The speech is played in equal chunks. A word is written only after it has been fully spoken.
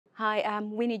Hi,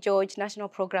 I'm Winnie George, National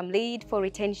Programme Lead for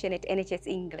Retention at NHS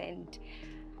England.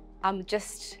 I'm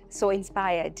just so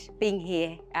inspired being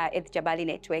here at the Jabali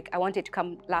network. I wanted to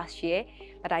come last year,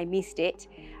 but I missed it.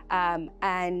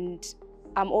 And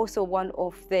I'm also one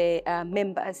of the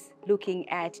members looking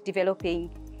at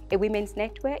developing a women's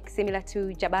network similar to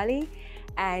Jabali.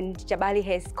 And Jabali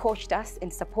has coached us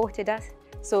and supported us.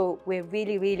 So we're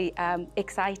really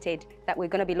excited that we're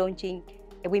going to be launching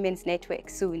a women's network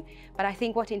soon. But I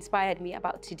think what inspired me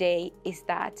about today is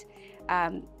that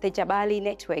the Jabali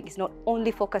network is not only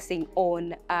focusing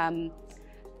on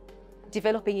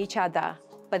developing each other,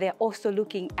 but they're also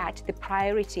looking at the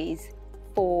priorities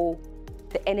for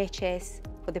the NHS,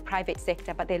 for the private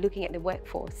sector, but they're looking at the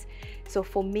workforce. So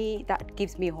for me, that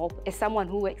gives me hope. As someone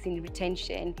who works in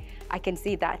retention, I can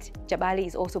see that Jabali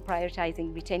is also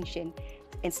prioritizing retention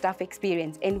and staff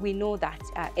experience. And we know that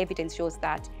evidence shows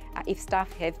that if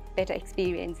staff have better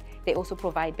experience, they also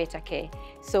provide better care.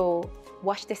 So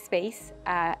watch the space.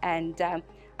 And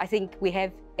I think we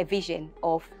have a vision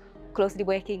of closely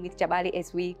working with Jabali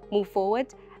as we move forward.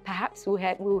 Perhaps we'll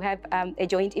have a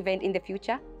joint event in the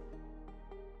future.